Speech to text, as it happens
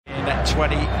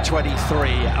2023.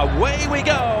 Away we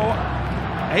go.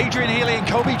 Adrian Healy and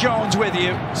Kobe Jones with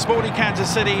you. Sporting Kansas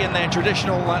City in their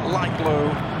traditional light blue.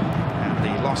 And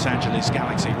the Los Angeles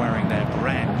Galaxy wearing their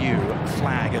brand new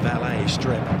flag of LA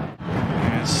strip.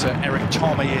 As Erik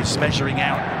Thommy is measuring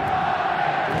out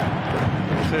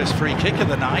the first free kick of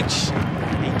the night.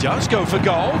 He does go for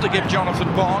goal to give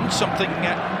Jonathan Bond something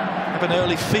of an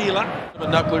early feeler. A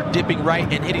knuckler dipping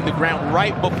right and hitting the ground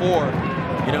right before.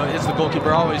 You know, it's the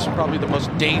goalkeeper, always probably the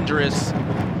most dangerous,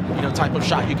 you know, type of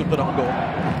shot you can put on goal.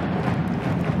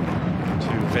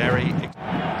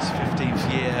 His 15th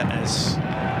year as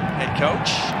head coach,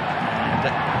 and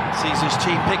sees his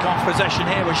team pick off possession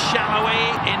here with Shallowy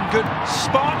in good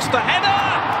spots. The header!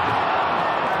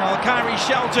 Well, Kyrie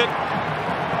Shelton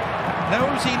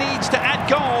knows he needs to add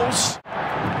goals.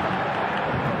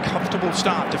 Comfortable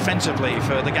start defensively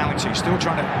for the Galaxy, still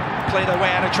trying to play their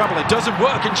way out of trouble. It doesn't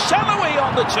work, and Shallowy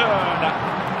on the turn.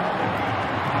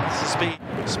 This has been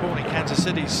Sporting Kansas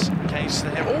City's case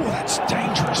there. Oh, that's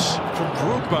dangerous from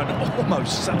Brugman,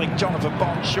 almost selling Jonathan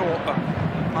Bond short, but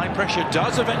high pressure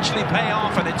does eventually pay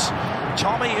off, and it's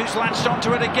Thommy who's latched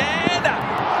onto it again.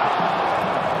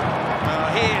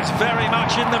 He is very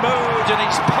much in the mood, and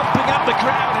he's pumping up the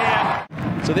crowd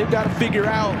here. So they've got to figure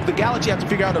out, the Galaxy have to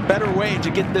figure out a better way to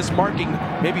get this marking,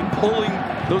 maybe pulling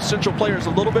those central players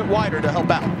a little bit wider to help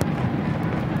out.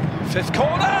 Fifth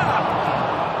corner!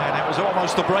 And it was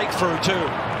almost the breakthrough too.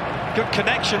 Good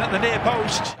connection at the near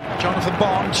post. Jonathan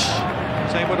Bond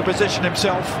is able to position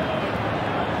himself.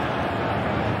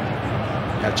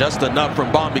 Yeah, just enough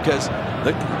from Bond, because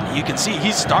you can see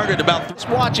he started about just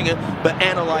watching it, but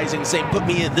analyzing, saying, put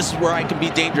me in, this is where I can be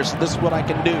dangerous, this is what I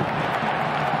can do.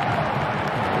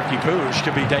 Riqui Puig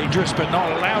can be dangerous, but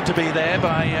not allowed to be there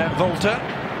by Volta.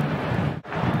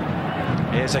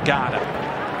 Here's Agada.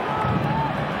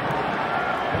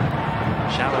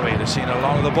 Shallowy has seen a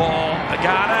lot of the ball.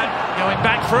 Agada going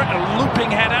back for it, a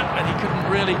looping header, and he couldn't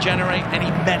really generate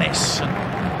any menace.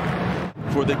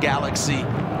 For the Galaxy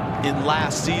in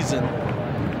last season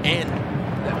and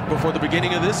before the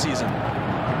beginning of this season.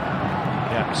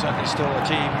 Yeah, certainly still a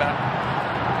team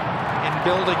in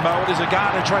building mode as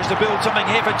Agada tries to build something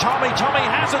here for Thommy. Thommy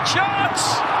has a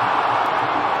chance!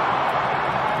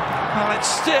 Well, it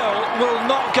still will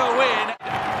not go in.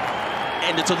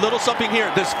 And it's a little something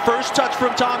here. This first touch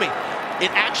from Thommy,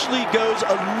 it actually goes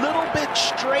a little bit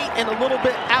straight and a little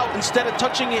bit out instead of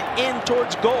touching it in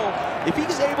towards goal. If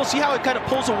he's able, see how it kind of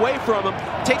pulls away from him,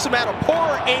 takes him at a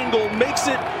poor angle, makes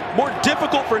it more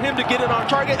difficult for him to get it on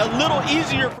target, a little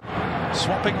easier.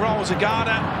 Swapping roles,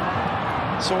 Agada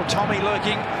saw Thommy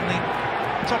lurking in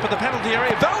the top of the penalty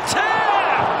area.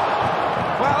 Voltaire!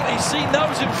 Well, he's seen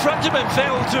those in front of him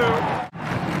fail to.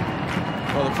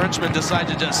 Well, the Frenchman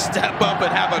decided to just step up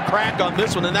and have a crack on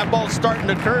this one, and that ball's starting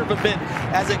to curve a bit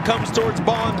as it comes towards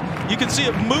Bond. You can see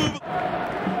it move.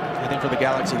 I think for the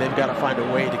Galaxy, they've got to find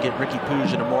a way to get Riqui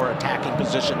Puig in a more attacking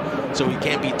position so he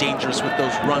can be dangerous with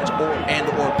those runs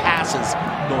or passes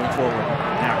going forward.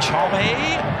 Now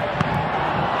Thommy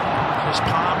is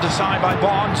palmed aside by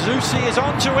Bond. Zusi is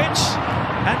onto it,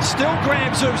 and still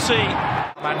Graham Zusi.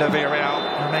 Armando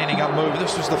Villarreal remaining unmoved.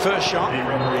 This was the first shot.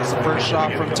 It's the first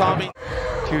shot from Thommy.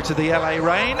 Due to the LA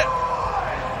rain.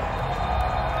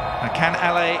 Now can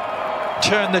LA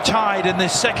turn the tide in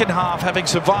this second half, having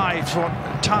survived what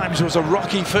at times was a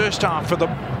rocky first half for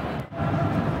them?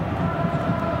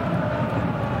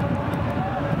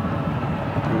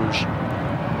 Puig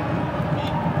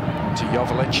to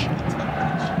Joveljic.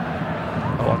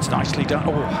 Oh, it's nicely done.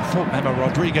 Oh, I thought Memo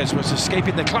Rodriguez was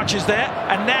escaping the clutches there.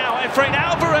 And now Efrain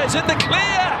Alvarez in the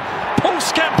clear.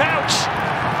 Pulskamp out.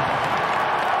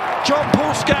 John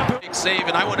Pulskamp. Big save,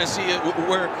 and I want to see it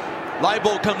where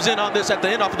Leibold comes in on this at the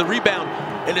end off of the rebound.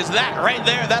 And it's that right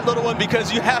there, that little one,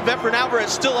 because you have Efrain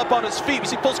Alvarez still up on his feet. You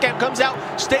see Pulskamp comes out,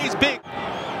 stays big.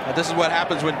 Now, this is what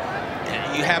happens when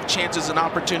you have chances and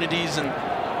opportunities and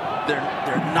they're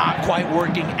not quite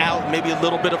working out. Maybe a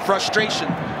little bit of frustration.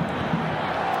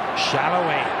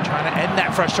 Shallowy trying to end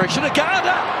that frustration.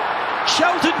 Agada!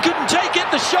 Shelton couldn't take it.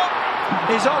 The shot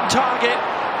is on target,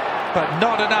 but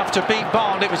not enough to beat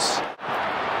Bond. It was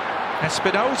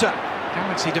Espinoza.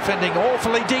 Galaxy defending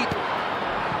awfully deep,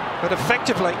 but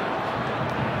effectively.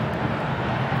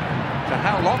 For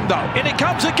how long though? In it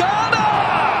comes Agada!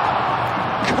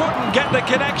 Couldn't get the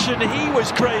connection he was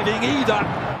craving either.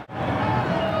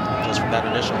 Just from that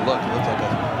initial look, it looked like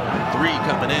a 3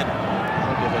 coming in.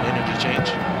 That'll give an energy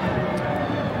change.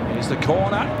 Here's the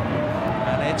corner,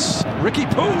 and it's Riqui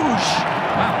Puig.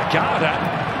 Wow, Agada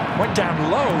went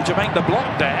down low to make the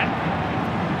block there.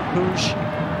 Puig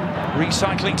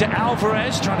Recycling to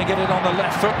Alvarez, trying to get it on the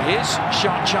left foot. Here's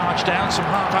sharp charge down, some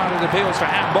half-hearted appeals for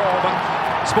handball, but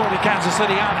Sporting Kansas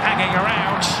City aren't hanging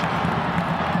around.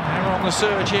 They're on the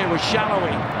surge here with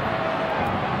Shallowy.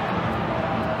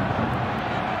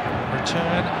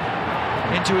 Return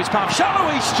into his path.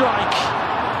 Shallowy strike!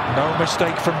 No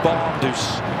mistake from Bond,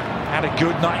 who's had a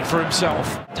good night for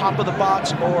himself. Top of the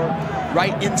box or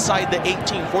right inside the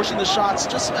 18, forcing the shots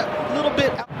just a little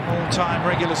bit. All-time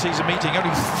regular season meeting,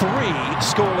 only 3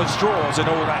 scoreless draws in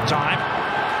all that time.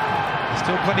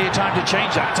 Still plenty of time to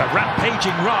change that. It's a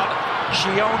rampaging run.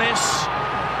 Shionis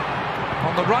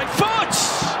on the right foot.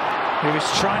 He was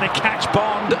trying to catch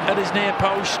Bond at his near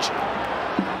post.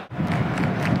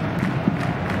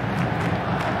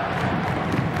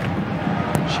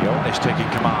 Shionis taking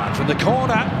command from the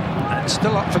corner and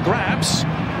still up for grabs.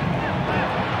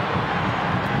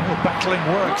 Battling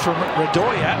work from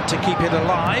Radoja to keep it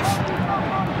alive.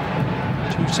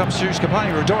 2 substitutes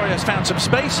complaining. Radoja's found some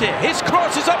space here. His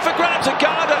cross is up for grabs.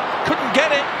 Agada couldn't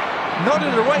get it.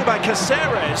 Nodded away by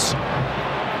Caceres.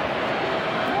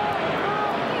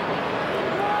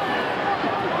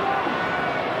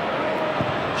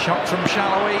 Shot from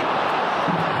Shallowy.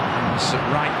 It's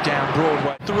right down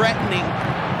Broadway. Threatening.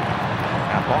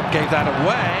 And Bond gave that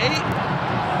away.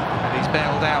 And he's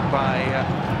bailed out by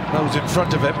those in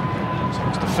front of him. So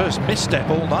it's the first misstep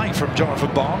all night from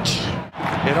Jonathan Bond.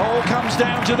 It all comes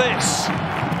down to this. Here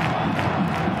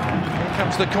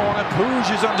comes the corner, Puig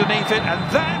is underneath it,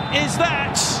 and that is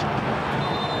that.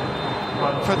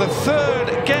 For the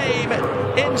 3rd game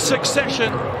in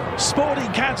succession,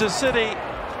 Sporting Kansas City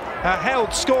are held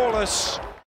scoreless.